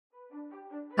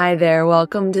Hi there,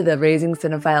 welcome to the Raising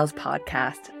Cinephiles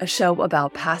podcast, a show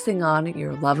about passing on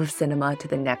your love of cinema to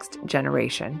the next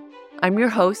generation. I'm your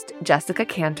host, Jessica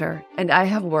Cantor, and I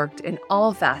have worked in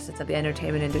all facets of the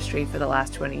entertainment industry for the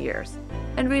last 20 years,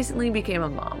 and recently became a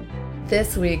mom.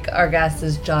 This week, our guest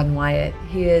is John Wyatt.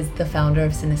 He is the founder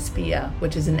of Cinespia,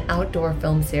 which is an outdoor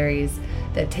film series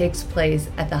that takes place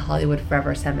at the Hollywood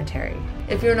Forever Cemetery.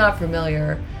 If you're not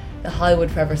familiar, the Hollywood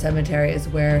Forever Cemetery is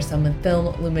where some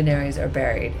film luminaries are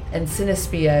buried, and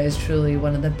Cinespia is truly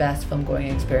one of the best film-going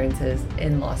experiences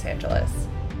in Los Angeles.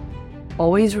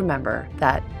 Always remember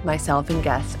that myself and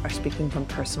guests are speaking from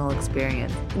personal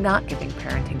experience, not giving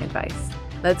parenting advice.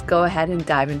 Let's go ahead and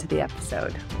dive into the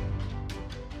episode.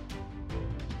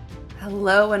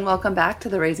 Hello and welcome back to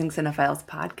the Raising Cinephiles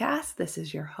podcast. This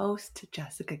is your host,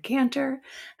 Jessica Cantor.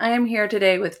 I am here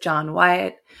today with John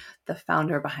Wyatt, the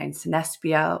founder behind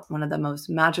Cinespia, one of the most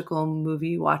magical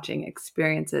movie watching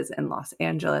experiences in Los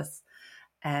Angeles.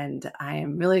 And I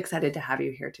am really excited to have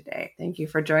you here today. Thank you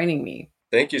for joining me.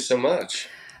 Thank you so much.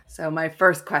 So my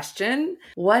first question,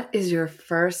 what is your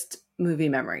first movie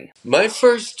memory? My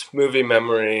first movie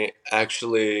memory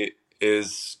actually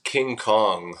is King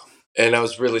Kong. And I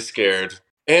was really scared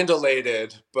and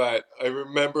elated, but I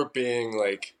remember being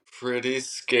pretty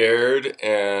scared,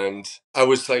 and I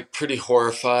was pretty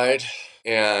horrified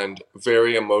and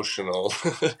very emotional.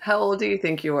 How old do you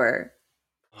think you were?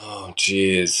 Oh,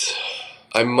 geez.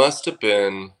 I must have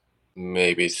been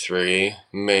maybe 3,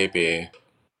 maybe.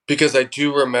 Because I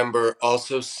do remember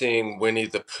also seeing Winnie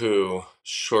the Pooh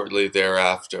shortly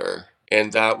thereafter.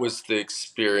 And that was the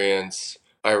experience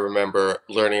I remember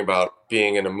learning about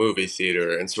being in a movie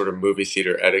theater and sort of movie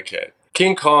theater etiquette.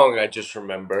 King Kong, I just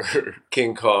remember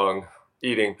King Kong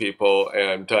eating people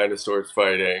and dinosaurs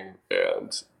fighting,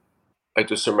 and I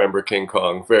just remember King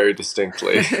Kong very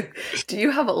distinctly. Do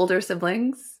you have older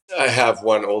siblings? I have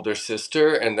one older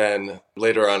sister, and then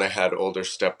later on I had older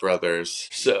stepbrothers,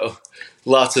 so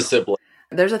lots of siblings.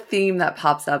 There's a theme that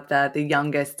pops up that the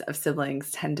youngest of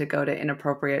siblings tend to go to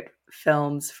inappropriate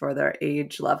films for their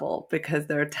age level because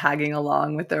they're tagging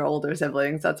along with their older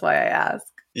siblings. That's why I ask.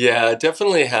 Yeah, I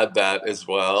definitely had that as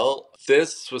well.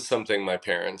 This was something my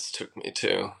parents took me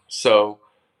to. So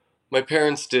my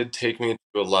parents did take me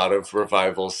to a lot of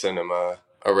revival cinema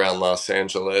around Los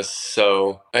Angeles.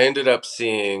 So I ended up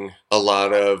seeing a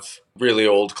lot of really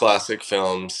old classic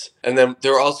films. And then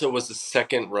there also was a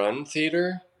second run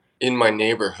theater in my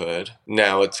neighborhood.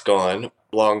 Now it's gone,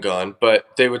 long gone.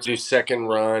 But they would do second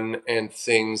run and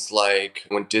things like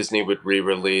when Disney would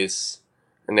re-release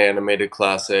an animated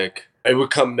classic, I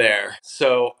would come there.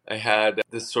 So I had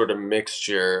this sort of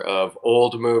mixture of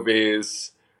old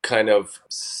movies, kind of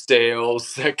stale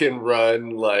second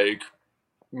run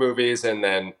movies, and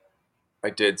then I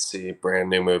did see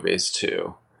brand new movies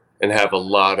too, and have a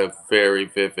lot of very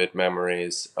vivid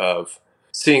memories of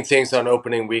seeing things on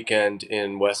opening weekend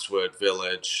in Westwood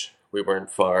Village. We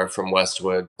weren't far from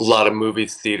Westwood. A lot of movie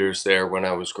theaters there when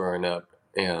I was growing up,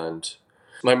 and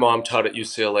my mom taught at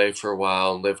UCLA for a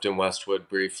while and lived in Westwood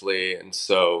briefly, and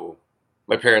so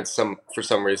my parents, for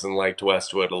some reason, liked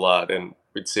Westwood a lot, and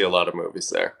we'd see a lot of movies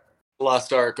there.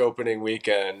 Lost Ark opening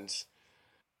weekend,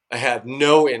 I had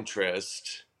no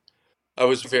interest. I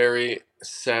was very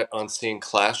set on seeing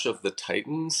Clash of the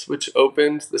Titans, which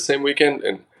opened the same weekend,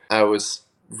 and I was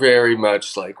very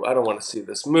much like, I don't want to see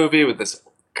this movie with this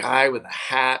guy with a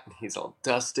hat, and he's all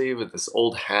dusty with this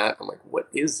old hat. I'm like, what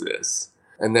is this?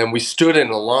 And then we stood in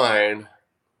a line.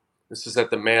 This was at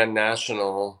the Mann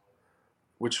National,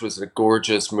 which was a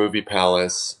gorgeous movie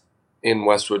palace in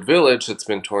Westwood Village that's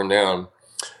been torn down.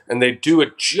 And they do a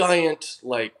giant,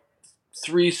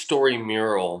 3-story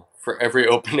mural for every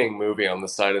opening movie on the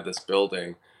side of this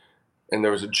building. And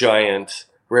there was a giant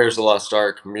Rares of the Lost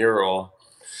Ark mural.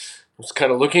 I was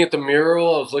kind of looking at the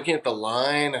mural. I was looking at the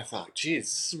line. I thought, geez,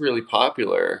 this is really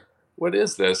popular. What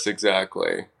is this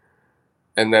exactly?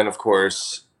 And then, of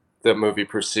course, the movie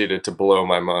proceeded to blow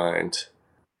my mind.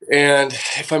 And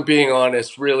if I'm being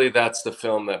honest, really that's the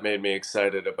film that made me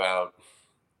excited about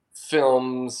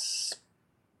films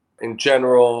in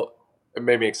general. It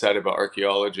made me excited about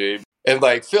archaeology and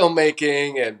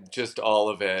filmmaking and just all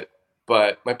of it.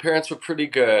 But my parents were pretty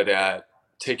good at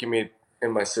taking me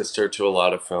and my sister to a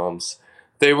lot of films.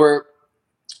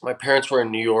 My parents were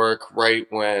in New York right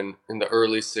when, in the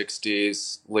early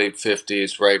 60s, late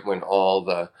 50s, right when all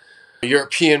the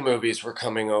European movies were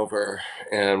coming over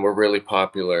and were really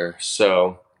popular.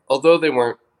 So although they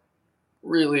weren't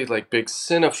really big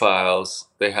cinephiles,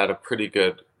 they had a pretty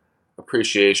good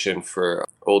appreciation for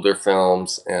older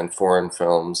films and foreign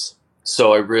films.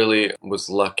 So I really was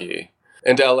lucky.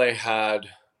 And LA had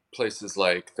places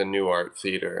like the New Art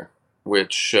Theater,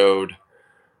 which showed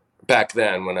back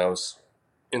then when I was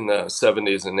in the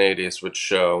 70s and 80s, would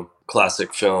show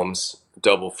classic films,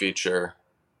 double feature,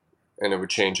 and it would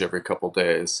change every couple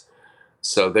days.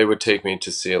 So they would take me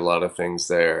to see a lot of things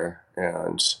there.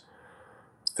 And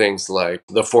things like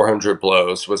The 400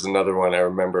 Blows was another one I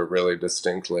remember really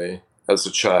distinctly as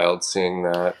a child, seeing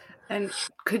that. And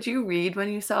could you read when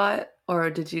you saw it, or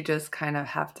did you just kind of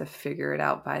have to figure it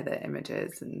out by the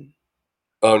images? And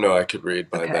Oh no, I could read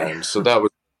by okay. then. So that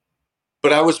was,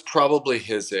 but I was probably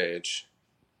his age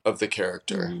of the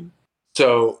character. Mm-hmm.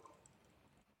 So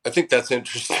I think that's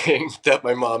interesting that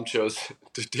my mom chose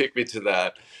to take me to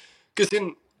that, because I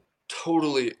didn't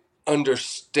totally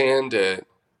understand it,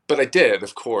 but I did,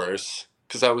 of course,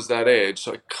 because I was that age.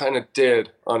 So I kind of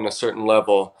did on a certain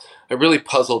level. I really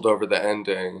puzzled over the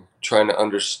ending, trying to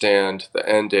understand the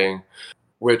ending,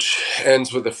 which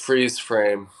ends with a freeze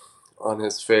frame on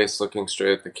his face looking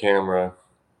straight at the camera.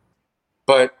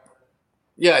 But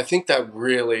yeah, I think that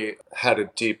really had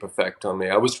a deep effect on me.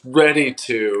 I was ready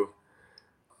to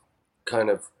kind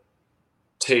of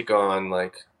take on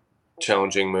like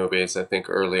challenging movies, I think,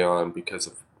 early on because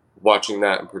of watching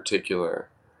that in particular.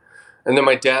 And then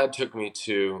my dad took me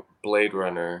to Blade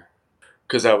Runner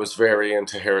because I was very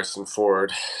into Harrison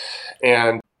Ford.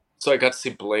 And so I got to see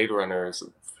Blade Runner as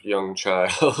a young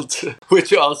child,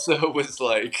 which also was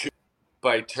like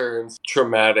by turns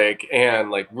traumatic and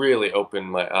like really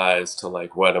opened my eyes to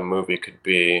like what a movie could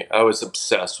be. I was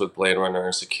obsessed with Blade Runner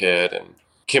as a kid and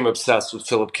became obsessed with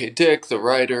Philip K. Dick, the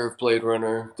writer of Blade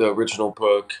Runner, the original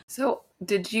book. So,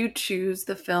 did you choose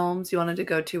the films you wanted to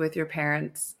go to with your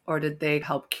parents, or did they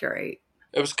help curate?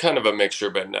 It was kind of a mixture,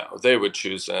 but no, they would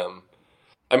choose them.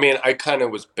 I mean, I kind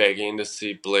of was begging to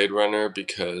see Blade Runner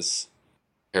because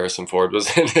Harrison Ford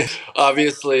was in it.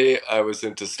 Obviously, I was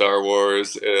into Star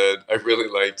Wars, and I really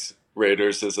liked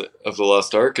Raiders of the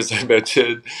Lost Ark, as I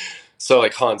mentioned. So,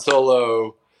 like Han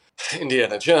Solo,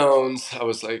 Indiana Jones, I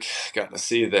was like, gotta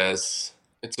see this.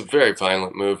 It's a very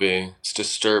violent movie. It's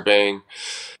disturbing.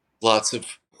 Lots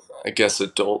of, I guess,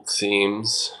 adult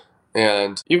themes.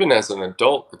 And even as an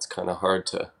adult, it's kind of hard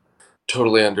to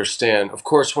totally understand. Of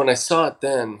course, when I saw it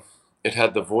then, it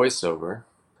had the voiceover,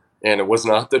 and it was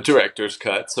not the director's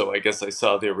cut, so I guess I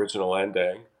saw the original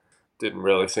ending. Didn't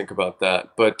really think about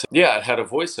that. But yeah, it had a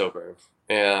voiceover,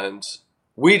 and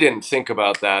we didn't think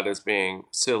about that as being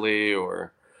silly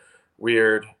or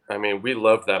weird. I mean, we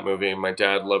loved that movie. My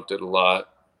dad loved it a lot,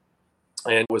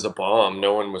 and it was a bomb.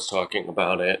 No one was talking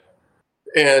about it.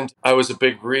 And I was a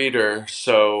big reader,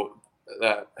 so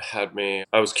that had me,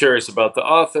 I was curious about the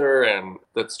author, and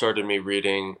that started me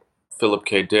reading Philip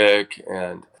K. Dick.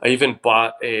 And I even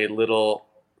bought a little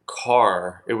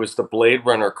car. It was the Blade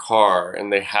Runner car,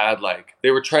 and they had like,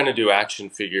 they were trying to do action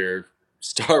figure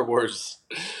Star Wars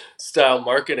style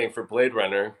marketing for Blade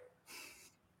Runner.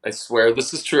 I swear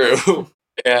this is true.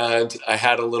 And I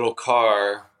had a little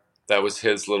car that was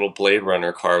his little Blade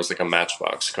Runner car. It was like a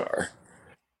Matchbox car.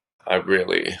 I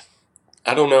really,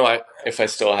 I don't know if I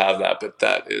still have that, but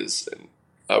that is,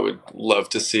 I would love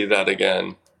to see that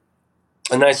again.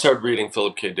 And I started reading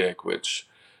Philip K. Dick, which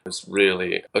is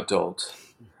really adult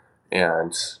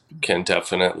and can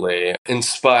definitely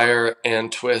inspire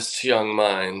and twist young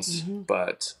minds. Mm-hmm.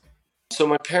 But so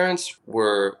my parents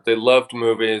they loved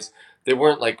movies. They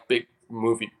weren't like big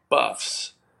movie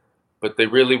buffs, but they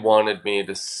really wanted me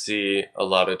to see a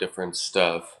lot of different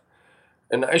stuff.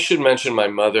 And I should mention my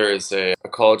mother is a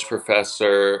college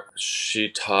professor. She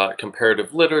taught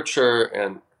comparative literature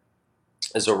and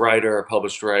is a writer, a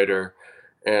published writer,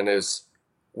 and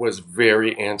was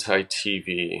very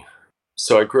anti-TV.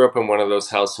 So I grew up in one of those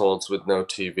households with no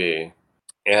TV.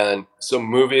 And so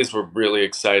movies were really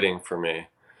exciting for me.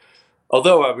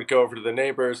 Although I would go over to the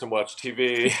neighbors and watch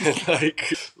TV and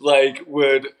like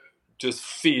would just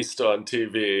feast on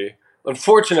TV.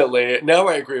 Unfortunately, now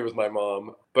I agree with my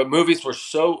mom, but movies were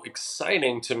so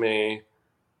exciting to me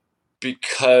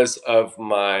because of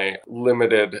my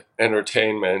limited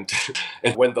entertainment.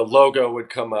 And when the logo would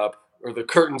come up, or the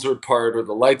curtains would part, or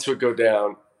the lights would go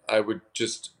down, I would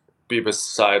just be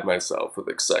beside myself with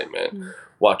excitement. Mm-hmm.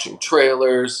 Watching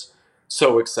trailers,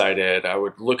 so excited. I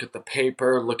would look at the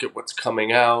paper, look at what's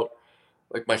coming out.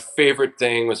 Like, my favorite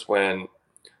thing was when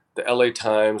the LA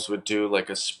Times would do like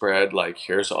a spread, like,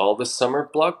 here's all the summer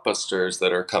blockbusters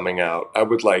that are coming out. I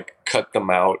would like cut them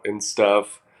out and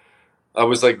stuff. I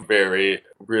was like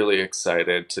really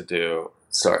excited to do.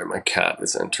 Sorry, my cat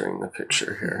is entering the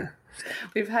picture here.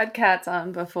 We've had cats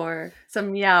on before,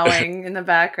 some meowing in the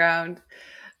background.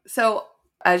 So,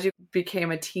 as you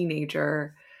became a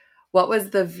teenager, What was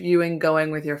the viewing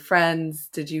going with your friends?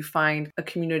 Did you find a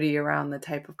community around the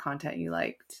type of content you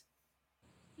liked?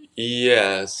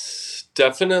 Yes,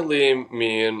 definitely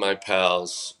me and my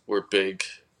pals were big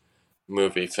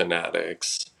movie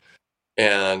fanatics.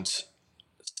 And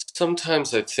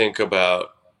sometimes I think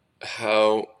about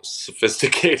how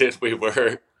sophisticated we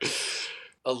were.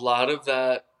 A lot of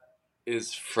that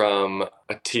is from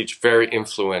a very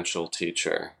influential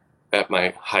teacher at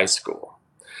my high school.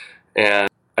 And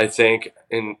I think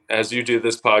as you do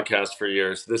this podcast for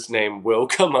years, this name will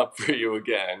come up for you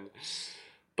again.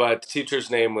 But the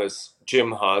teacher's name was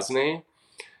Jim Hosney,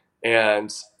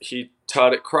 and he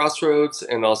taught at Crossroads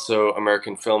and also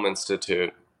American Film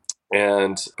Institute.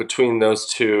 And between those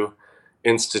two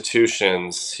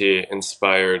institutions, he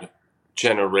inspired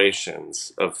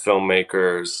generations of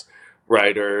filmmakers,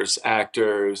 writers,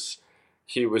 actors.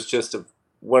 He was just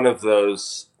one of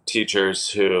those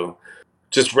teachers who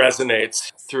just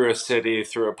resonates through a city,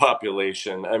 through a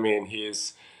population. I mean,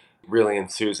 he's really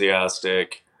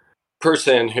enthusiastic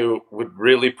person who would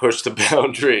really push the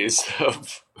boundaries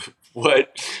of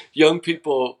what young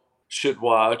people should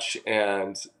watch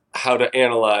and how to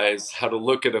analyze, how to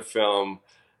look at a film,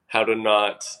 how to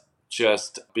not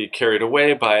just be carried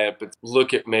away by it, but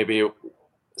look at maybe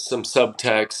some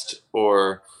subtext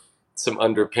or some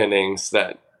underpinnings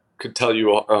that could tell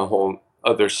you a whole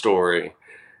other story.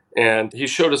 And he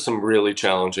showed us some really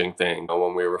challenging things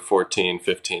when we were 14,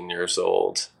 15 years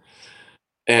old.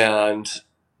 And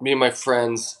me and my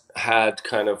friends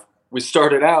we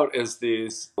started out as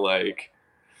these like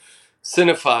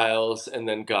cinephiles and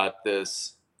then got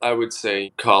this, I would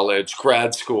say,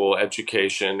 grad school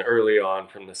education early on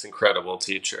from this incredible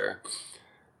teacher.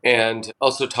 And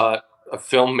also taught a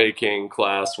filmmaking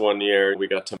class one year. We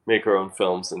got to make our own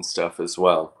films and stuff as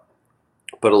well.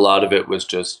 But a lot of it was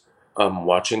just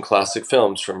watching classic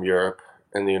films from Europe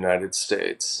and the United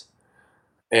States.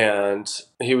 And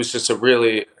he was just a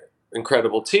really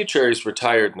incredible teacher. He's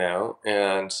retired now.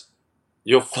 And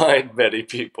you'll find many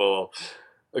people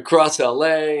across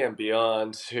LA and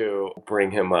beyond who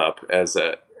bring him up as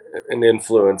an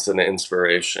influence and an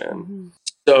inspiration. Mm-hmm.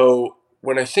 So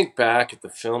when I think back at the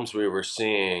films we were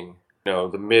seeing,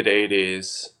 the mid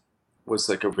 80s was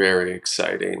like a very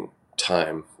exciting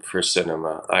time for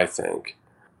cinema, I think.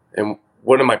 And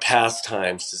one of my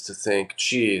pastimes is to think,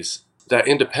 geez, that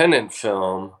independent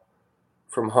film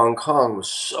from Hong Kong was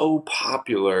so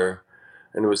popular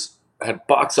and had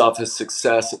box office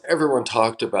success and everyone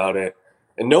talked about it.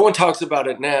 And no one talks about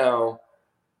it now.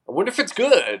 I wonder if it's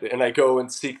good. And I go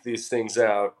and seek these things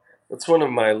out. That's one of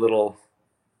my little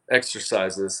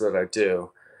exercises that I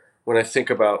do when I think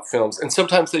about films. And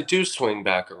sometimes they do swing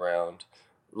back around.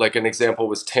 Like an example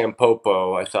was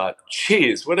Tampopo. I thought,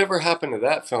 geez, whatever happened to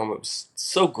that film? It was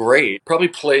so great. Probably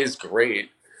plays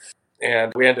great.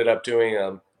 And we ended up doing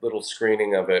a little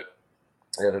screening of it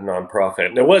at a nonprofit.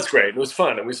 And it was great. It was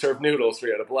fun. And we served noodles. We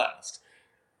had a blast.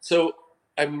 So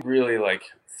I'm really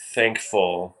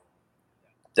thankful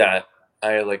that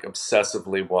I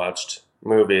obsessively watched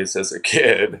movies as a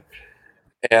kid.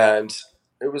 And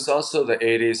it was also the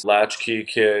 80s latchkey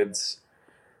kids.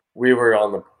 We were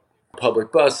on the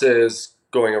public buses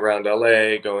going around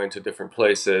LA, going to different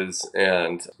places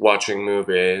and watching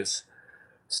movies.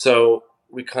 So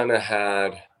we kind of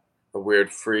had a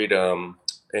weird freedom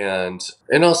and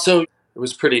also it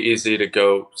was pretty easy to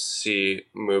go see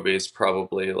movies.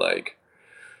 Probably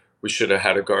we should have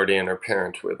had a guardian or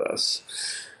parent with us.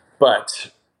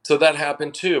 But so that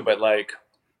happened too, but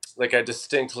I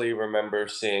distinctly remember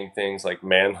seeing things like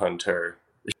Manhunter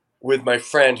with my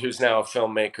friend who's now a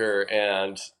filmmaker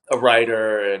and a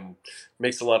writer and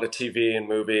makes a lot of TV and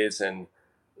movies, and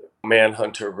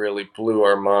Manhunter really blew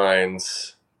our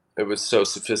minds. It was so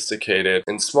sophisticated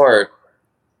and smart,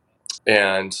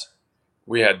 and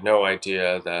we had no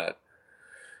idea that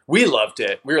we loved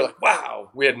it. We were like, wow.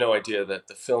 We had no idea that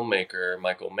the filmmaker,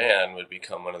 Michael Mann, would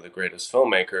become one of the greatest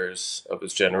filmmakers of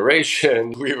his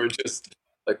generation. We were just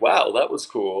like, wow, that was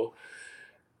cool.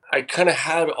 I kind of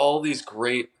had all these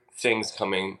great things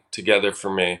coming together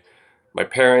for me. My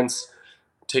parents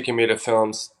taking me to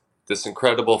films, this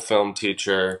incredible film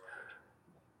teacher,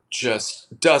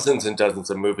 just dozens and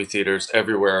dozens of movie theaters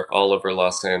everywhere, all over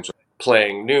Los Angeles,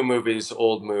 playing new movies,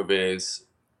 old movies,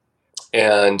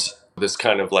 and this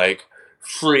kind of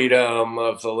freedom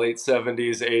of the late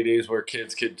 70s, 80s, where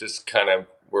kids could just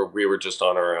where we were just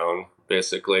on our own,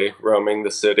 basically, roaming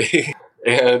the city.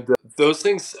 And those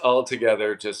things all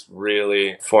together just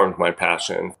really formed my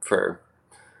passion for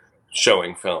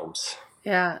showing films.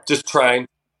 Yeah. Just trying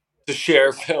to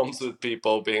share films with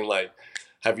people, being like,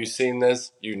 have you seen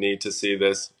this? You need to see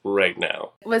this right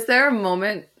now. Was there a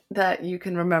moment that you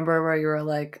can remember where you were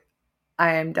like,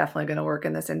 I am definitely going to work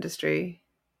in this industry?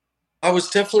 I was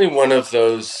definitely one of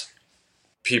those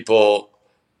people,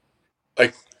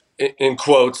 like, in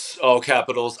quotes, all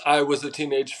capitals, I was a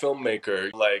teenage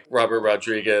filmmaker, like Robert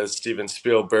Rodriguez, Steven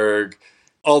Spielberg.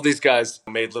 All these guys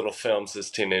made little films as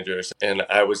teenagers, and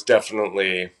I was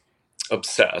definitely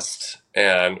obsessed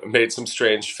and made some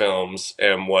strange films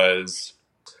and was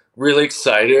really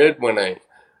excited when I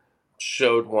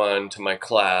showed one to my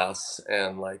class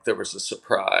and like there was a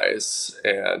surprise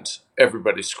and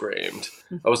everybody screamed.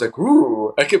 I was like,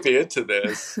 ooh, I could be into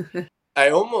this. I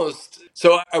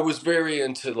was very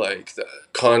into like the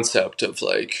concept of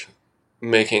like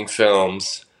making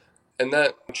films, and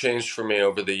that changed for me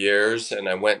over the years. And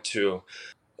I went to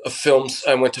film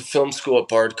school at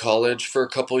Bard College for a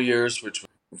couple years, which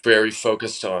was very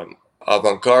focused on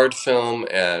avant-garde film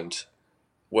and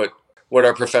what what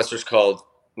our professors called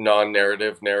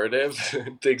non-narrative narrative,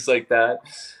 things like that.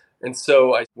 And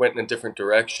so I went in a different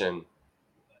direction.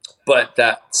 But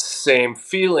that same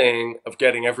feeling of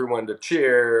getting everyone to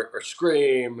cheer or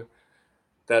scream,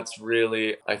 that's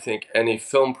really, I think any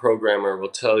film programmer will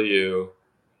tell you,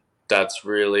 that's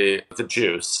really the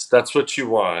juice. That's what you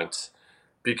want,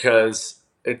 because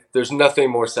there's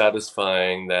nothing more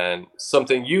satisfying than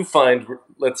something you find,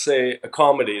 let's say a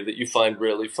comedy that you find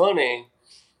really funny,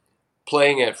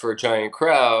 playing it for a giant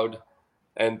crowd,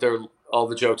 and all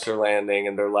the jokes are landing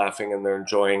and they're laughing and they're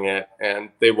enjoying it, and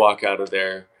they walk out of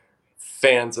there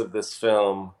fans of this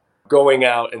film, going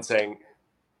out and saying,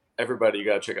 everybody, you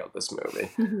gotta check out this movie.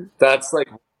 That's like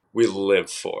we live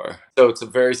for. So it's a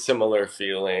very similar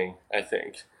feeling, I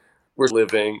think. We're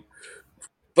living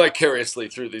vicariously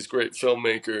through these great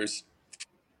filmmakers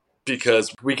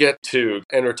because we get to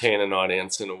entertain an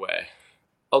audience in a way,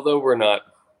 although we're not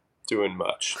doing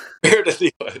much compared to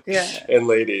the Yeah. and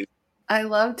ladies. I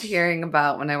loved hearing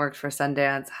about when I worked for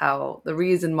Sundance how the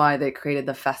reason why they created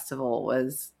the festival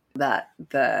was that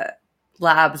the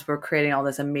labs were creating all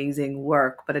this amazing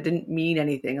work, but it didn't mean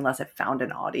anything unless it found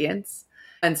an audience.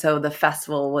 And so the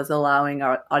festival was allowing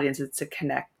our audiences to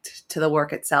connect to the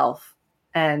work itself.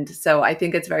 And so I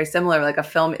think it's very similar. Like a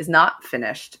film is not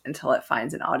finished until it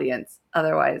finds an audience.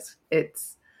 Otherwise,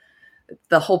 it's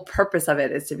the whole purpose of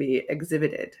it is to be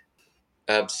exhibited.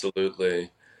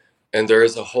 Absolutely. And there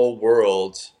is a whole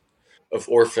world of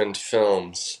orphaned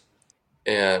films,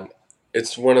 and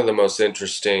it's one of the most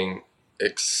interesting,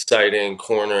 exciting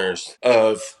corners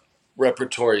of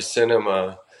repertory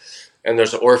cinema. And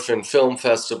there's an orphan film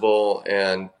festival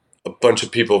and a bunch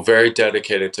of people very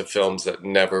dedicated to films that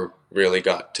never really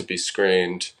got to be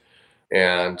screened.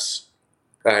 And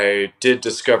I did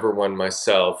discover one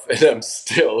myself, and I'm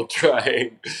still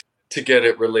trying to get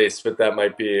it released, but that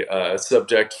might be a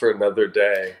subject for another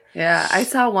day. Yeah, I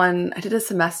saw one. I did a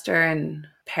semester in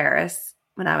Paris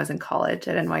when I was in college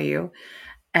at NYU.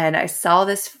 And I saw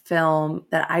this film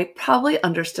that I probably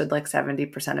understood like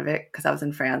 70% of it because I was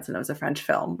in France and it was a French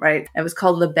film, right? It was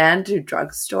called Le Bain du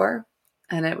Drugstore.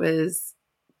 And it was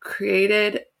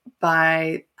created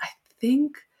by, I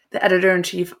think, the editor in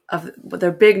chief of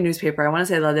their big newspaper. I want to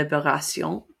say La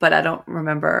Libération, but I don't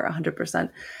remember 100%.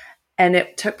 And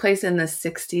it took place in the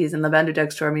 60s. And the Bain du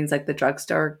Drugstore means like the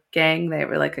drugstore gang. They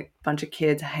were like a bunch of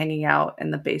kids hanging out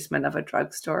in the basement of a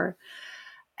drugstore.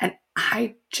 And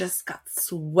I just got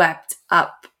swept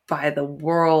up by the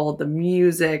world, the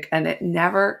music, and it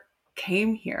never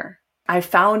came here. I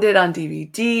found it on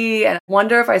DVD and I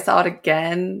wonder if I saw it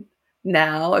again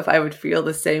now, if I would feel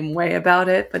the same way about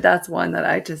it. But that's one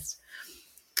that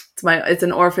it's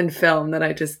an orphan film that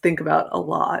I just think about a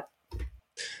lot.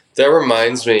 That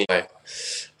reminds me,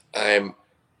 I'm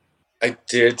I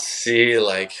did see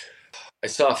like I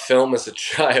saw a film as a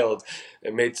child.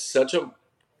 It made such an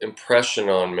impression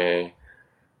on me,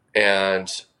 and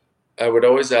I would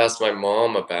always ask my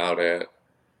mom about it.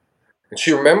 And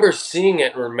she remembers seeing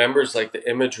it and remembers like the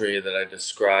imagery that I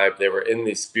described. They were in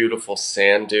these beautiful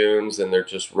sand dunes and they're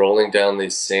just rolling down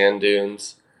these sand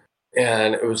dunes.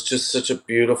 And it was just such a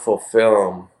beautiful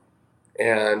film.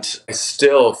 And I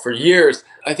still, for years,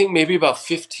 I think maybe about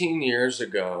 15 years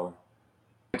ago,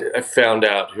 I found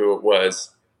out who it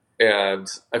was. And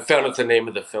I found out the name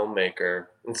of the filmmaker.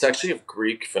 It's actually a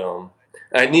Greek film.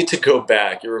 I need to go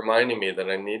back. You're reminding me that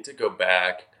I need to go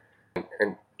back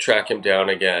and track him down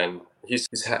again.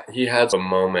 He had a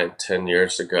moment 10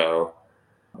 years ago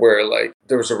where like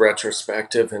there was a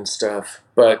retrospective and stuff,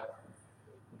 but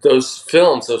those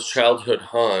films, those childhood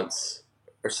haunts,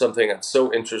 are something that's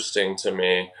so interesting to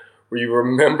me, where you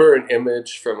remember an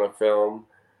image from a film.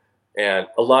 And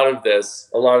a lot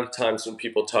of times when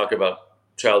people talk about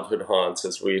childhood haunts,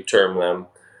 as we term them,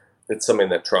 it's something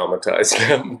that traumatized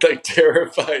them, like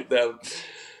terrified them.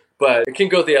 But it can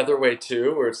go the other way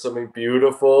too, where it's something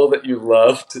beautiful that you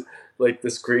loved, like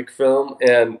this Greek film,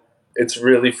 and it's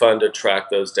really fun to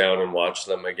track those down and watch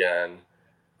them again.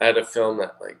 I had a film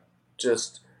that like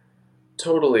just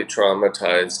totally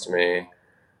traumatized me,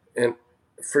 and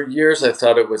for years I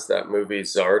thought it was that movie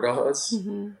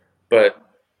Zardoz, but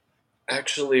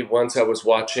actually once I was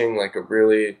watching like a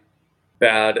really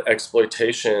bad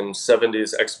exploitation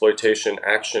 70s exploitation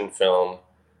action film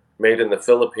made in the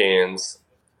Philippines.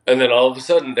 And then all of a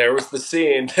sudden, there was the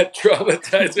scene that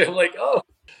traumatized me. I'm like, oh,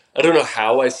 I don't know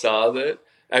how I saw that.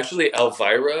 Actually,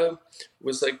 Elvira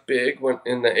was like big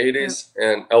in the 80s,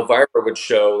 and Elvira would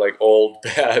show like old,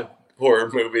 bad horror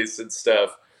movies and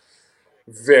stuff.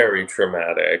 Very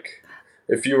traumatic.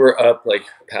 If you were up like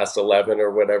past 11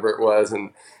 or whatever it was, and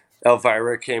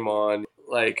Elvira came on,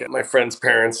 like my friend's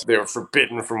parents, they were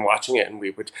forbidden from watching it, and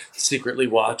we would secretly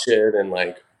watch it and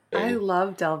like. I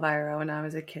loved Elvira when I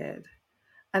was a kid.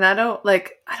 And I don't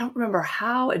remember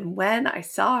how and when I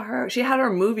saw her. She had her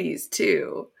movies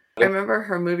too. I remember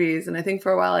her movies, and I think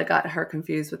for a while I got her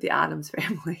confused with the Addams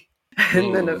Family.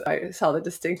 And then I saw the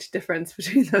distinct difference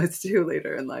between those two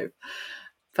later in life.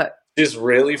 But she's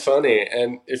really funny,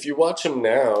 and if you watch him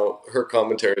now, her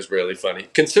commentary is really funny,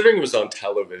 considering it was on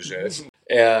television.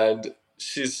 And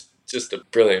she's just a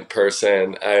brilliant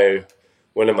person.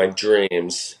 One of my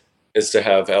dreams is to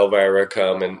have Elvira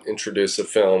come and introduce a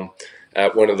film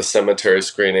at one of the cemetery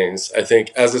screenings. I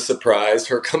think as a surprise,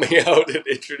 her coming out and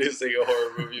introducing a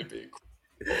horror movie would be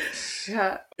cool.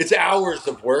 Yeah. It's hours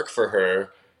of work for her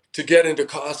to get into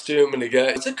costume and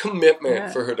it's a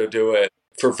commitment for her to do it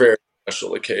for very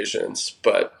special occasions.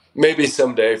 But maybe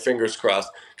someday, fingers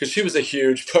crossed, because she was a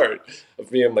huge part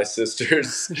of me and my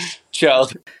sister's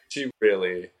childhood.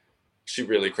 She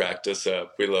really cracked us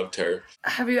up. We loved her.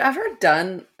 Have you ever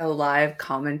done a live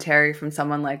commentary from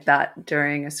someone like that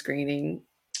during a screening?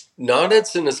 Not at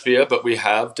Cinespia, but we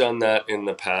have done that in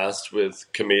the past with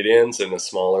comedians in a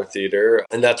smaller theater,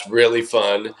 and that's really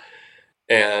fun.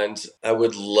 And I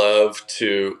would love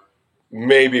to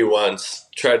maybe once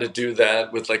try to do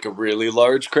that with like a really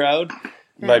large crowd.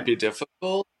 It might be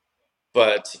difficult,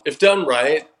 but if done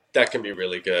right, that can be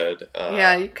really good.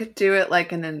 Yeah, you could do it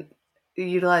like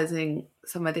utilizing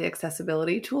some of the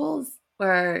accessibility tools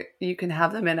where you can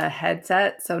have them in a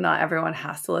headset, so not everyone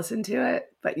has to listen to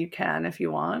it, but you can if you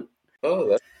want. Oh,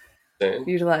 that's interesting.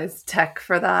 Utilize tech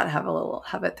for that.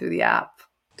 Have it through the app.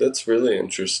 That's really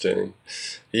interesting.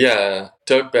 Yeah,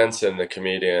 Doug Benson, the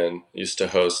comedian, used to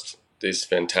host these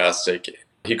fantastic.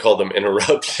 He called them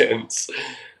interruptions,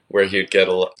 where he'd get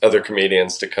other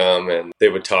comedians to come and they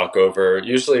would talk over.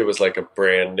 Usually, it was like a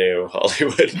brand new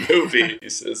Hollywood movie.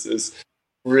 This is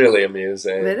really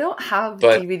amusing. They don't have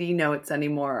DVD notes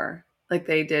anymore like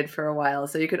they did for a while.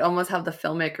 So you could almost have the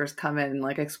filmmakers come in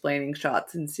like explaining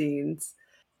shots and scenes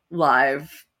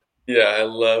live. Yeah, I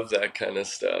love that kind of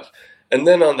stuff. And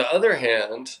then on the other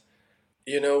hand,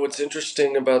 what's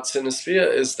interesting about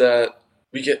Cinespia is that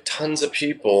we get tons of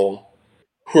people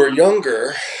who are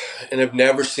younger and have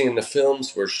never seen the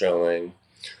films we're showing,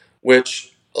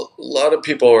 which a lot of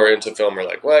people who are into film are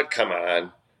like, what? Come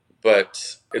on.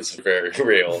 But it's very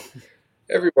real.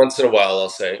 Every once in a while I'll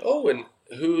say, oh, and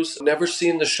who's never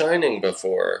seen The Shining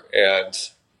before? And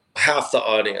half the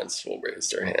audience will raise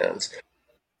their hands.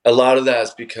 A lot of that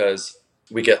is because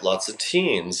we get lots of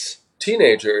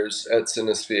teenagers at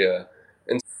Cinespia.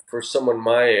 And for someone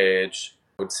my age,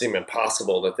 it would seem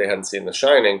impossible that they hadn't seen The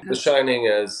Shining. The Shining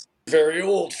is very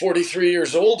old, 43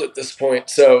 years old at this point.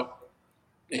 So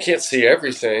you can't see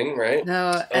everything, right?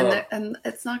 No, and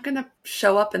it's not going to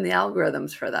show up in the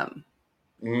algorithms for them.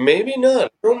 Maybe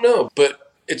not. I don't know.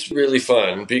 But it's really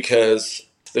fun because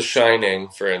The Shining,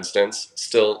 for instance,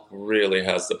 still really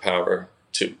has the power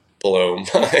to blow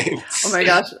minds. Oh my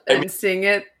gosh. And seeing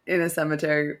it in a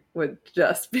cemetery would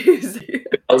just be easy.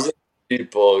 Thousands of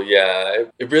people, yeah.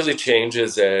 It really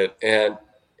changes it. And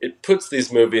it puts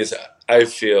these movies, I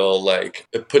feel like,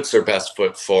 it puts their best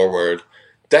foot forward.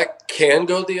 That can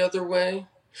go the other way.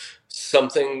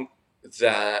 Something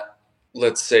that,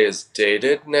 let's say, is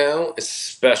dated now,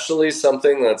 especially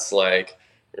something that's like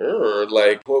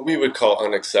what we would call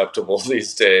unacceptable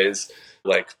these days,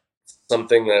 like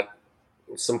something that,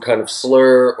 some kind of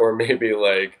slur or maybe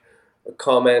like a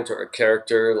comment or a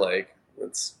character, like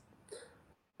it's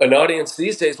an audience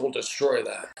these days will destroy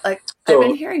that. Like, so, I've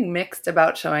been hearing mixed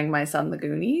about showing my son The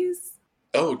Goonies.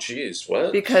 Oh, geez,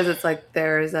 what? Because it's like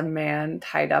there's a man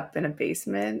tied up in a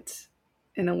basement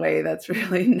in a way that's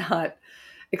really not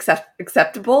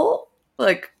acceptable.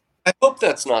 Like, I hope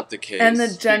that's not the case. And the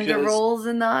gender roles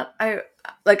in that,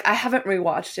 Like, I haven't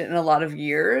rewatched it in a lot of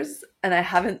years, and I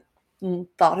haven't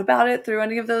thought about it through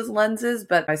any of those lenses,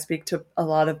 but I speak to a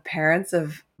lot of parents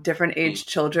of different age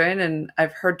children, and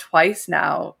I've heard twice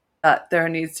now that there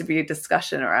needs to be a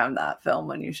discussion around that film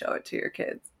when you show it to your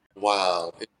kids.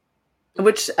 Wow.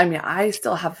 Which, I mean, I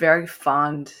still have very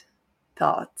fond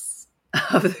thoughts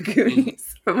of the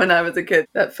Goonies from when I was a kid.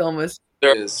 That film was...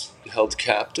 There is held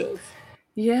captive.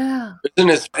 Yeah.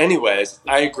 Anyways,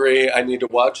 I agree. I need to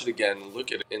watch it again and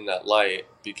look at it in that light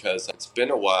because it's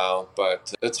been a while,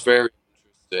 but it's very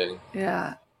interesting.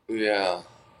 Yeah. Yeah.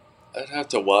 I'd have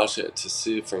to watch it to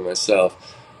see it for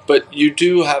myself. But you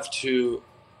do have to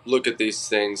look at these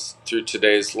things through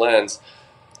today's lens,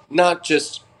 not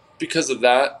just because of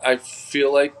that, I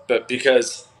feel like, but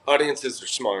because audiences are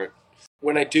smart.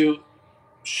 When I do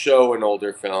show an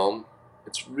older film,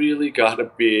 it's really got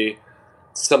to be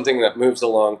something that moves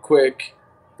along quick,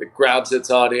 that grabs its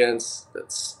audience,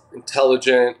 that's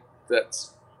intelligent,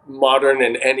 that's modern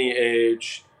in any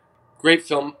age. Great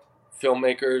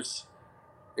filmmakers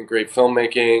and great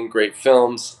filmmaking, great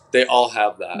films, they all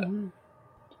have that. Mm-hmm.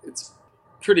 It's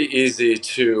pretty easy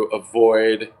to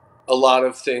avoid a lot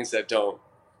of things that don't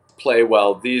play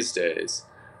well these days.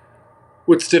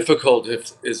 What's difficult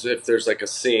is if there's like a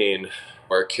scene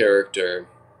or a character,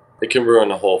 it can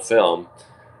ruin a whole film.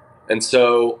 And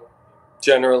so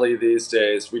generally these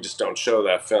days we just don't show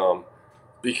that film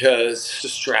because it's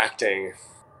distracting.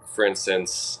 For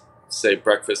instance, say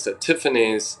Breakfast at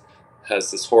Tiffany's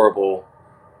has this horrible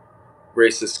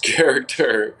racist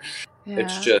character. Yeah.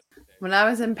 It's just... When I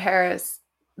was in Paris,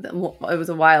 it was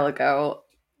a while ago,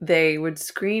 they would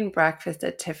screen Breakfast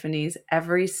at Tiffany's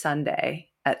every Sunday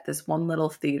at this one little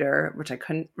theater, which I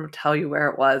couldn't tell you where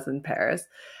it was in Paris.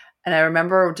 And I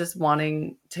remember just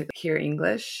wanting to hear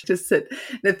English, just sit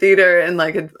in the theater, and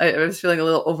like I was feeling a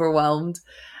little overwhelmed.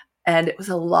 And it was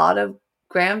a lot of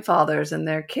grandfathers and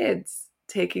their kids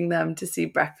taking them to see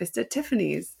Breakfast at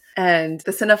Tiffany's. And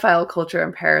the cinephile culture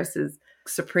in Paris is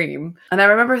supreme. And I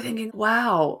remember thinking,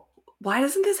 wow, why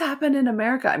doesn't this happen in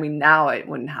America? I mean, now it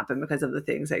wouldn't happen because of the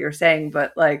things that you're saying,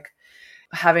 but like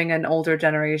having an older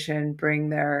generation bring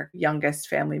their youngest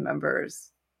family members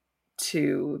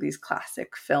to these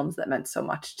classic films that meant so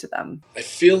much to them. I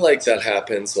feel like that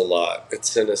happens a lot at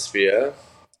Cinespia,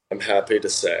 I'm happy to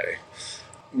say.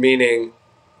 Meaning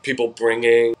people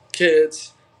bringing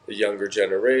kids, the younger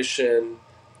generation.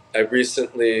 I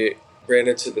recently ran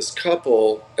into this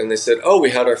couple and they said, oh, we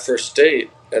had our first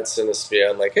date at Cinespia.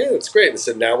 I'm like, hey, that's great. And they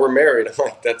said, now we're married. I'm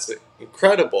like, that's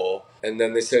incredible. And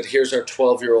then they said, here's our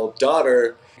 12-year-old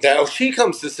daughter. Now she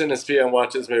comes to Cinespia and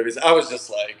watches movies. I was just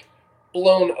like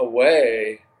blown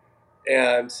away.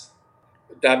 And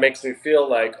that makes me feel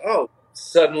like, oh,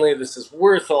 suddenly this is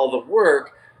worth all the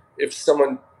work. If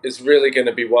someone is really going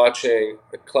to be watching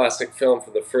a classic film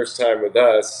for the first time with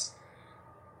us,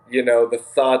 you know, the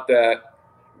thought that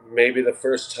maybe the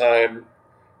first time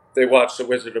they watch The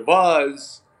Wizard of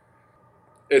Oz,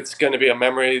 it's going to be a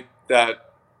memory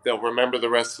that they'll remember the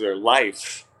rest of their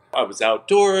life. I was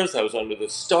outdoors, I was under the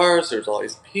stars, there's all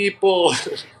these people.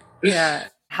 Yeah.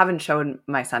 I haven't shown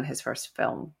my son his first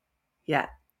film yet.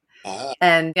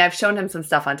 And I've shown him some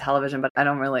stuff on television, but I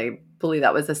don't really believe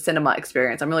that was a cinema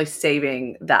experience. I'm really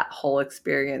saving that whole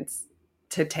experience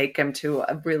to take him to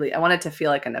I want it to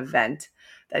feel like an event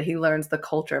that he learns the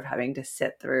culture of having to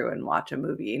sit through and watch a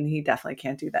movie. And he definitely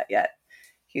can't do that yet.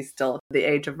 He's still at the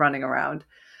age of running around.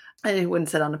 And he wouldn't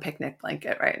sit on a picnic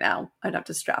blanket right now. I'd have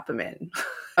to strap him in.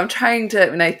 I'm trying to,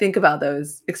 when I think about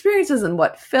those experiences and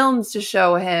what films to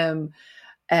show him,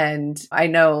 and I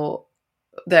know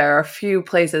there are a few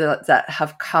places that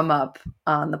have come up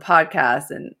on the podcast,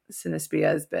 and Cinespia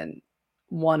has been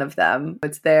one of them.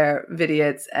 It's their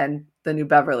Vidiots and the New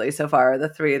Beverly so far are the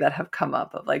three that have come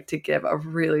up of like to give a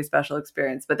really special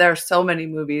experience. But there are so many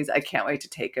movies I can't wait to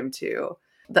take him to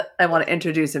that I want to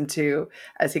introduce him to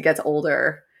as he gets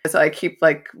older. So I keep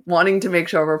like wanting to make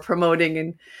sure we're promoting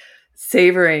and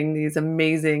savoring these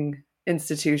amazing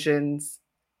institutions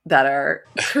that are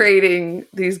creating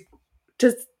these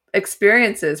just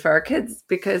experiences for our kids,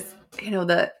 because you know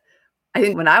that I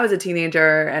think when I was a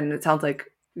teenager, and it sounds like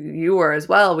you were as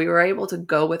well, we were able to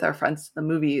go with our friends to the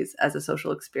movies as a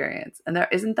social experience, and there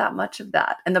isn't that much of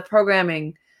that, and the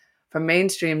programming from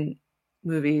mainstream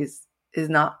movies is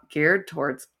not geared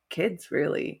towards kids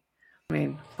really. I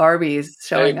mean, Barbie's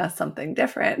showing us something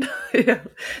different.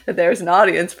 That there's an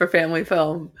audience for family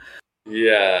film.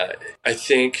 Yeah, I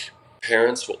think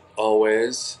parents will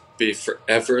always be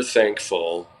forever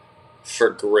thankful for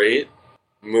great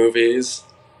movies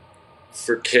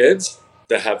for kids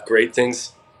that have great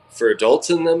things for adults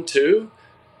in them too.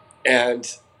 And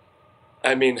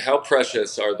I mean, how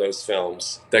precious are those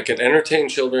films that can entertain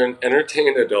children,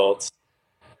 entertain adults,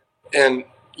 and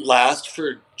last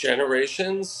for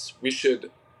generations? We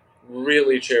should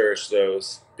really cherish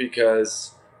those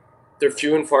because they're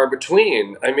few and far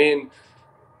between. I mean,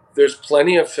 there's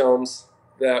plenty of films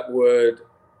that would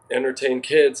entertain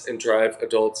kids and drive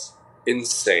adults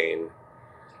insane.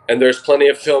 And there's plenty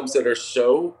of films that are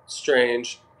so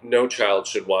strange, no child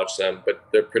should watch them, but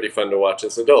they're pretty fun to watch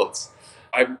as adults.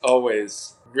 I'm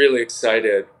always really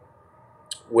excited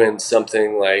when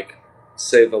something like,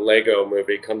 say, the Lego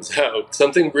movie comes out,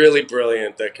 something really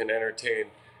brilliant that can entertain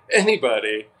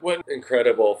anybody. What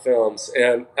incredible films.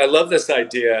 And I love this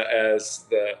idea as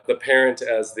the parent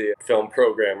as the film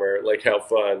programmer, like how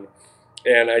fun.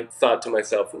 And I thought to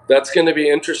myself, that's going to be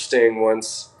interesting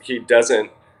once he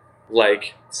doesn't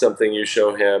like something you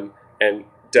show him and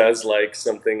does like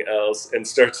something else and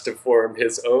starts to form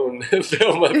his own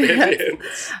film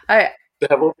opinions. I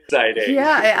That will be exciting.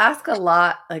 Yeah, I ask a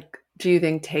lot, like, do you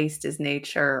think taste is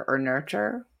nature or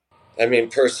nurture? I mean,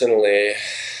 personally,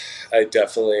 I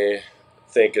definitely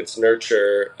think it's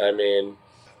nurture. I mean,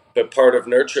 but part of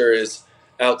nurture is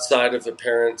outside of the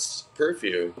parent's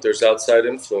purview. There's outside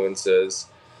influences,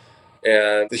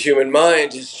 and the human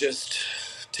mind is just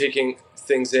taking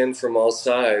things in from all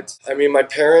sides. I mean, my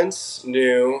parents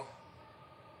knew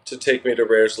to take me to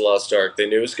Raiders of the Lost Ark. They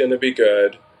knew it was going to be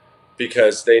good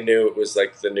because they knew it was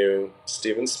like the new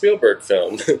Steven Spielberg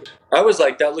film. I was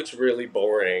like, that looks really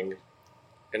boring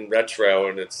and retro,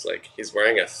 and it's like he's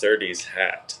wearing a 30s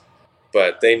hat.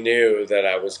 But they knew that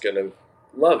I was going to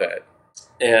love it.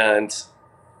 And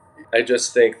I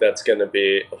just think that's going to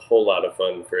be a whole lot of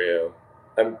fun for you.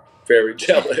 I'm very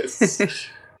jealous. At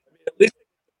least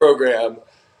the program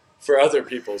for other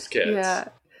people's kids. Yeah.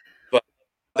 But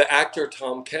the actor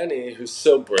Tom Kenny, who's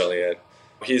so brilliant,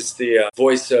 he's the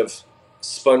voice of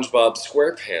SpongeBob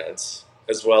SquarePants,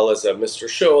 as well as a Mr.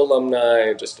 Show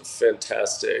alumni, just a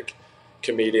fantastic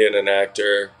comedian and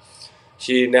actor.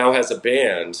 He now has a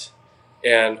band,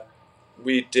 and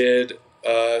we did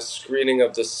a screening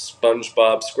of the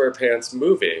SpongeBob SquarePants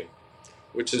movie,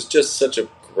 which is just such a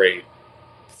great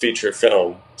feature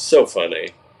film. So funny.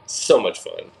 So much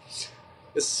fun.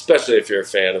 Especially if you're a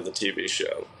fan of the TV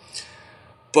show.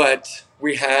 But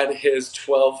we had his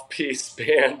 12-piece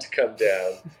band come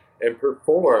down and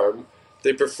perform.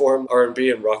 They perform R&B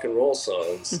and rock and roll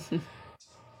songs.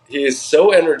 He is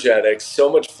so energetic,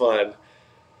 so much fun.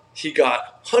 He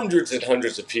got hundreds and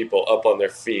hundreds of people up on their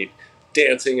feet,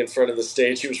 dancing in front of the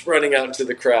stage. He was running out into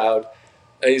the crowd.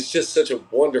 And he's just such a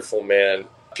wonderful man.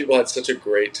 People had such a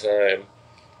great time.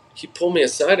 He pulled me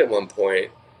aside at one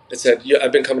point and said, yeah,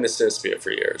 I've been coming to Cinespia for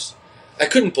years. I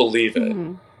couldn't believe it.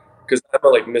 Because I'm a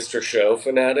like Mr. Show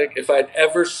fanatic. If I'd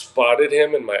ever spotted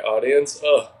him in my audience,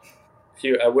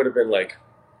 I would have been like,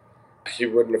 he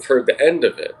wouldn't have heard the end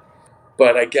of it.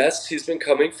 But I guess he's been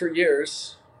coming for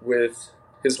years with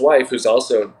his wife, who's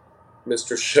also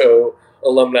Mr. Show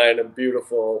alumni and a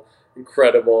beautiful,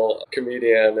 incredible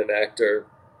comedian and actor.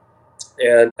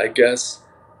 And I guess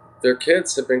their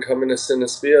kids have been coming to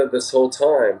Cinespia this whole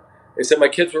time. He said, my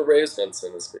kids were raised on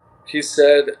Cinespia. He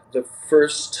said the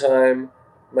first time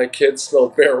my kids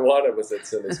smelled marijuana was at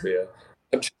Cinespia.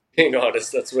 I'm just being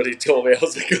honest, that's what he told me. I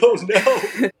was like, oh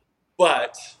no.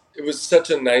 But it was such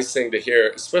a nice thing to hear,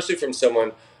 especially from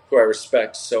someone who I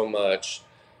respect so much.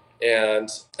 And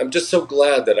I'm just so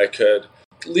glad that I could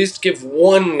at least give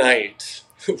one night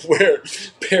where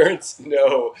parents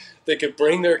know they could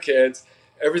bring their kids,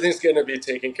 everything's going to be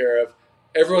taken care of,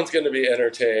 everyone's going to be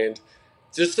entertained,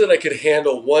 just that I could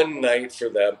handle one night for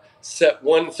them, set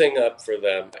one thing up for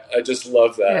them. I just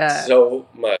love that so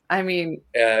much. I mean,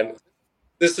 and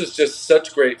this is just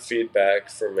such great feedback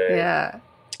for me. Yeah.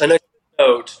 And I should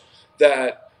note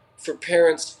that for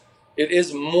parents, it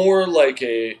is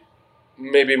maybe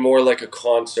more like a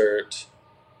concert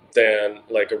than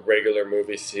like a regular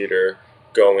movie theater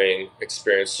going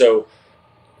experience. So,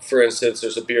 for instance,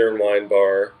 there's a beer and wine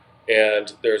bar,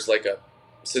 and there's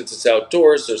since it's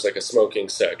outdoors, there's like a smoking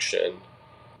section.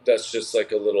 That's just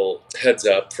like a little heads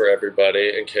up for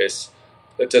everybody in case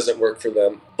that doesn't work for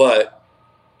them.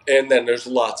 And then there's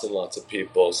lots and lots of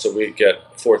people. So we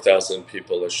get 4,000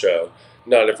 people a show.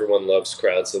 Not everyone loves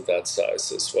crowds of that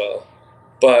size as well.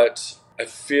 But I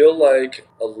feel like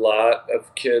a lot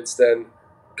of kids then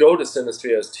go to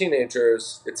Cinespia as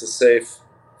teenagers. It's a safe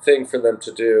thing for them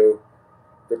to do.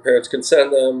 Their parents can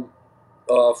send them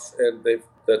off, and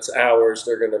that's hours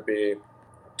they're going to be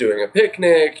doing a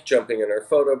picnic, jumping in our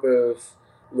photo booth,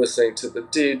 listening to the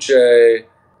DJ,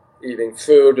 eating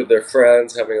food with their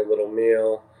friends, having a little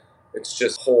meal. It's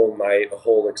just a whole night, a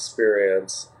whole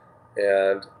experience.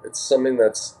 And it's something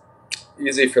that's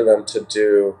easy for them to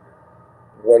do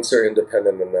once they're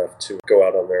independent enough to go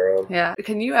out on their own. Yeah.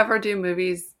 Can you ever do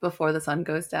movies before the sun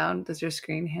goes down? Does your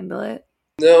screen handle it?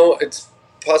 No, it's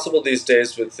possible these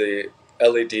days with the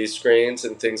LED screens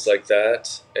and things like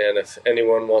that. And if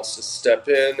anyone wants to step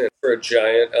in and for a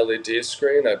giant LED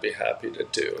screen, I'd be happy to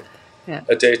do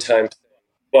a daytime thing.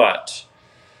 But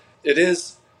it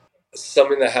is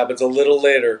something that happens a little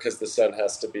later because the sun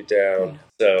has to be down.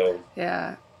 So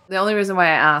yeah. The only reason why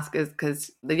I ask is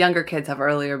because the younger kids have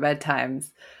earlier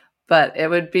bedtimes, but it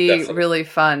would be definitely really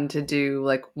fun to do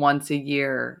like once a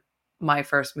year my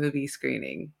first movie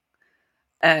screening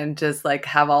and just like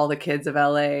have all the kids of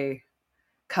LA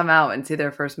come out and see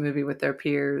their first movie with their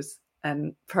peers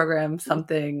and program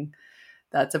something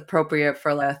that's appropriate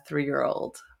for like a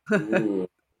 3-year-old. Ooh,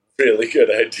 really good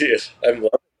idea. I'm loving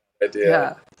that idea.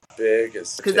 Yeah. Big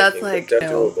is Because that's like,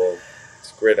 doable.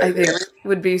 It's a great idea. I think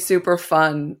would be super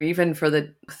fun, even for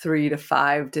the 3 to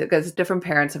 5, because different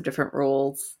parents have different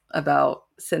rules about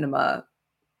cinema.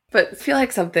 But I feel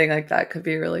like something like that could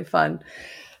be really fun.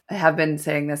 I have been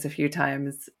saying this a few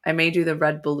times. I may do the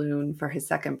Red Balloon for his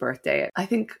second birthday. I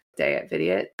think Day at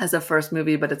Vidiot as a first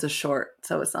movie, but it's a short,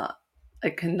 so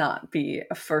it cannot be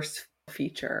a first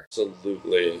feature.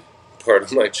 Absolutely part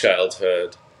of my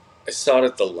childhood. I saw it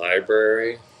at the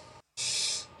library.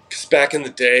 Because back in the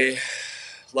day,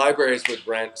 libraries would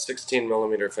rent 16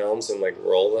 millimeter films and like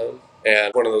roll them.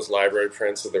 And one of those library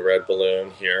prints of the Red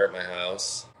Balloon here at my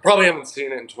house. Probably haven't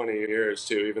seen it in 20 years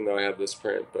too, even though I have this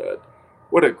print, but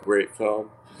what a great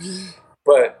film.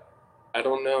 But I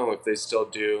don't know if they still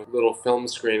do little film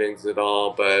screenings at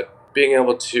all, but being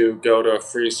able to go to a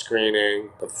free screening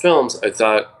of films, I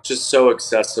thought just so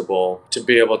accessible to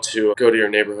be able to go to your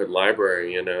neighborhood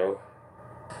library, you know?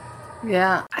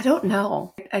 Yeah, I don't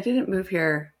know. I didn't move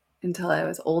here until I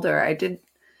was older. I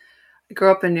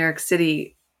grew up in New York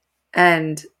City,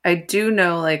 and I do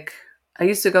know, like, I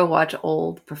used to go watch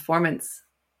old performance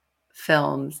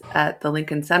films at the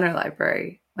Lincoln Center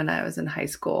Library when I was in high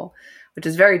school, which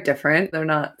is very different. They're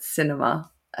not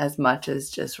cinema as much as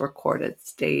just recorded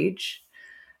stage.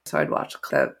 So I'd watch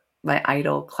my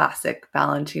idol classic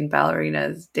Valentine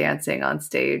ballerinas dancing on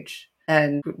stage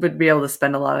and would be able to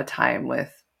spend a lot of time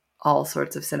with all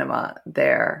sorts of cinema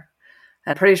there.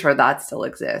 I'm pretty sure that still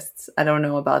exists. I don't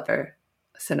know about their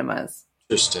cinemas.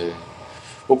 Interesting.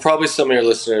 Well, probably some of your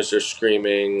listeners are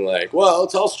screaming like, well,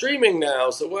 it's all streaming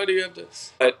now, so why do you have to...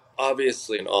 But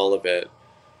obviously in all of it,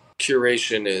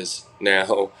 curation is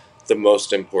now the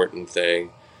most important thing.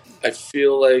 I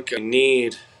feel like I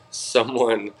need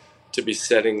someone to be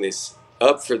setting these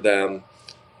up for them,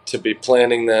 to be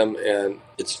planning them, and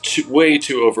it's way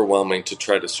too overwhelming to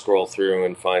try to scroll through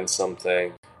and find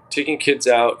something. Taking kids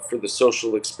out for the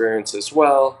social experience as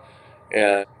well,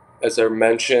 and as I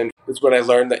mentioned, is when I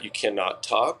learned that you cannot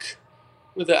talk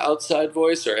with an outside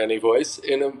voice or any voice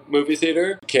in a movie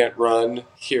theater. You can't run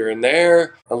here and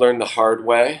there. I learned the hard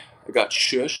way. I got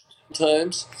shushed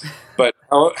sometimes. But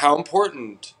how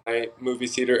important my movie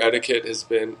theater etiquette has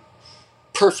been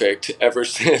perfect ever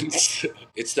since.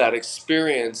 It's that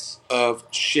experience of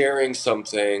sharing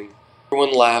something,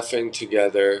 everyone laughing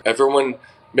together, everyone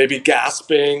maybe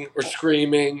gasping or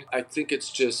screaming. I think it's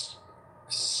just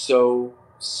so,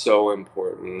 so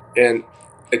important. And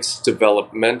it's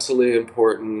developmentally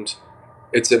important.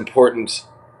 It's important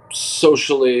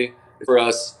socially for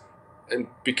us and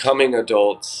becoming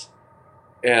adults.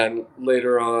 And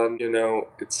later on,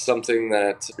 it's something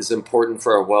that is important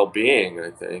for our well-being, I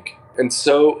think. And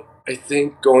so I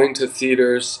think going to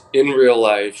theaters in real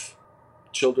life,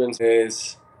 children's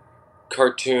days,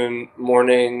 cartoon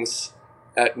mornings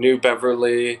at New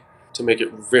Beverly to make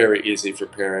it very easy for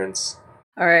parents.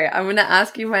 All right, I'm going to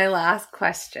ask you my last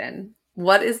question.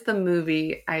 What is the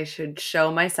movie I should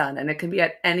show my son, and it can be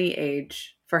at any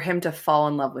age, for him to fall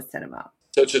in love with cinema?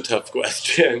 Such a tough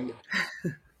question.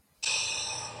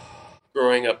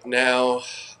 Growing up now,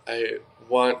 I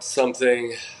want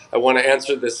to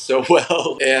answer this so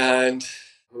well, and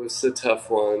it was a tough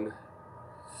one.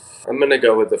 I'm going to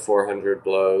go with The 400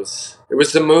 Blows. It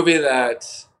was a movie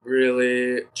that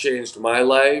really changed my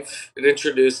life. It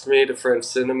introduced me to French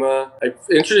cinema. It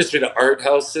introduced me to art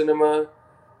house cinema,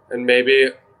 and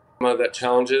maybe that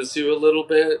challenges you a little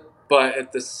bit. But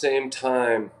at the same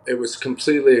time, it was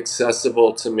completely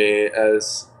accessible to me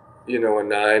as, a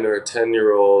 9 or a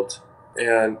 10-year-old,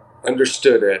 and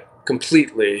understood it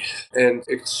completely. And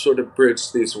it sort of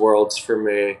bridged these worlds for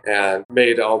me and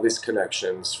made all these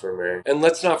connections for me. And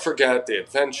let's not forget the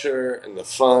adventure and the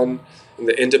fun and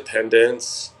the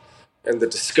independence and the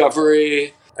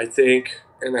discovery. I think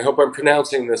and I hope I'm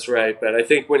pronouncing this right, but I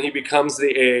think when he becomes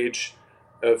the age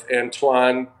of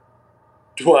Antoine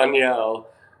Duaniel,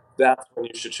 that's when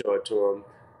you should show it to him,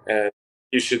 and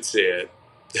you should see it.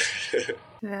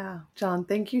 Yeah. John,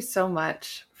 thank you so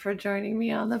much for joining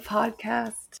me on the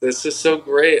podcast. This is so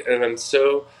great, and I'm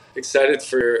so excited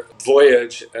for your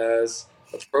voyage as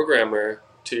a programmer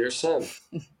to your son.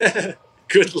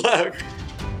 Good luck.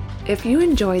 If you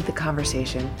enjoyed the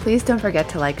conversation, please don't forget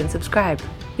to like and subscribe.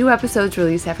 New episodes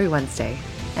release every Wednesday.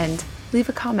 And leave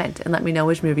a comment and let me know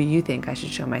which movie you think I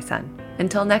should show my son.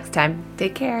 Until next time,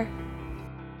 take care.